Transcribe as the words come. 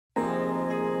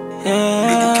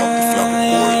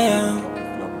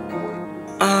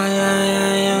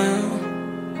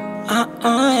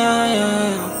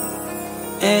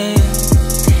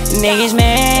Niggas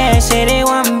mad, say they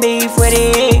want beef with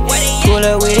it. Pull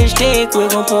up with a stick, we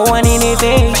gon' put one in their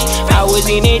face. I was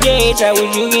in the dates, I was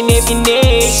juking every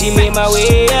day. She made my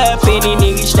way up, and these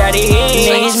niggas started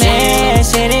hating. Niggas mad,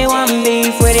 say they want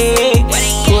beef with it.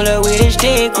 Pull up with a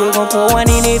stick, we gon' put one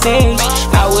in their face.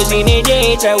 I was in the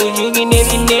dates, I was juking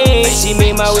every day. She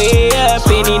made my way up,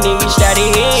 and these niggas started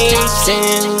hating.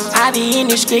 I be in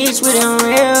the streets with them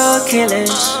real killers,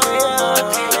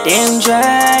 them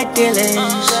drug dealers,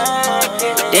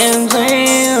 them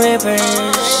green rippers.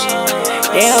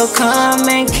 They'll come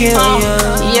and kill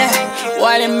you. Yeah,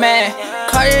 white and mad.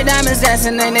 Call your diamonds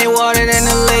dancing and they watered in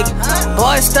the lake.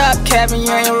 Boy, stop capping,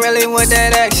 you ain't really with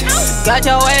that action. Got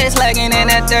your ass lagging and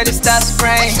that dirty stop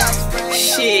spraying.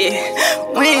 Shit,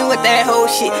 we ain't with that whole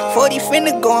shit. 40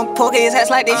 finna go and poke his ass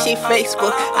like this shit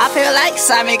Facebook. I feel like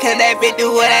Simon cause that bitch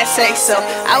do what I say so.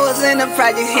 I was in the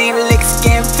project, he lick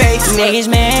skin face.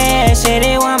 Niggas mad, say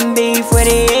they want beef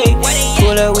with it.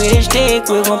 Pull up with a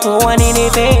stick, we gon' put one in their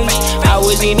face. I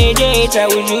was in the dates, I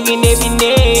was juking every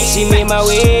day. She made my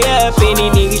way up and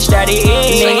these niggas started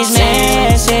hating. Niggas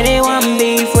mad, say they want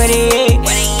beef with it.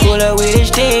 Pull up with a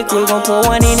stick, we gon' put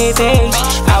one in their face.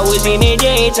 I was in the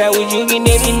dates, I was juking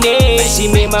every day. She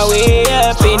made my way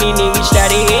up and these niggas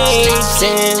started hating.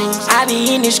 I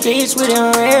be in the streets with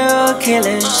them real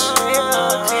killers,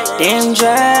 them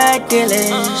drug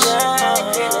dealers,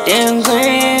 them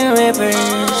green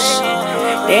rippers.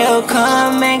 They'll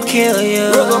come and kill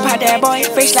you. We'll go pop that boy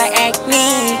face like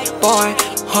acne. Boy,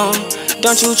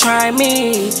 don't you try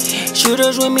me.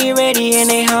 Shooters with me ready and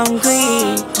they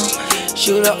hungry.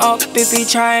 Shoot her up if he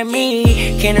try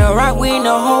me. Can't rock with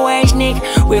no hoe ass nigga.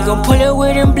 We gon' pull it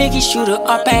with them blickies. Shoot her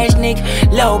up ass nigga.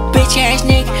 Low bitch ass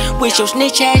nigga. With your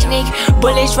snitch ass nigga.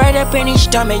 Bullets right up in his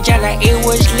stomach just like it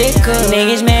was liquor.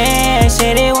 Niggas mad,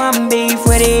 say they want beef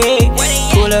with it.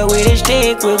 Pull up with a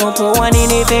stick, we gon' put one in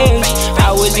their face.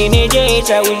 I was in the dates,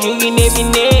 I was juking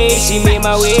every day. She made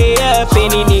my way up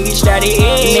and these niggas started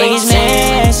hating. Niggas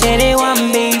mad, say they want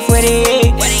beef with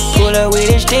it. Pull up with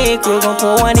a stick, we gon'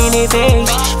 put one in their face.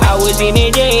 I was in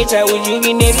the dates, I was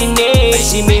juking every day.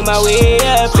 She made my way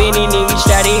up and these niggas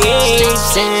started hating.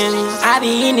 I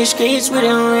be in the streets with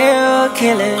them real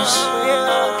killers,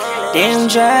 them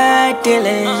drug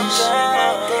dealers,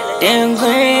 them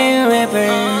green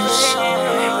rippers.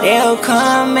 They'll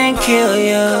come and kill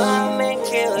you.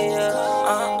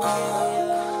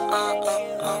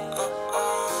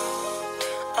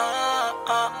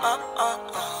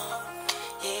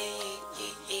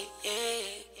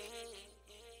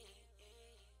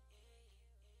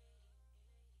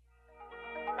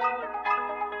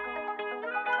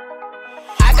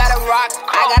 I got a rock,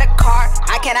 I got a car,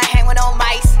 I cannot hang with no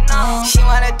mice. She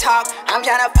wanna talk, I'm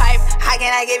tryna pipe, how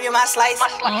can I give you my slice?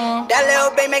 That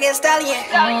little bitch making stallion,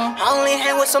 I only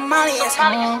hang with Somalians.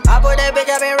 I put that bitch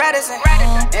up in Radisson,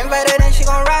 invite her then she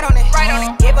gon' ride on it.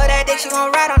 Give her that dick, she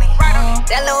gon' ride on it.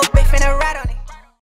 That little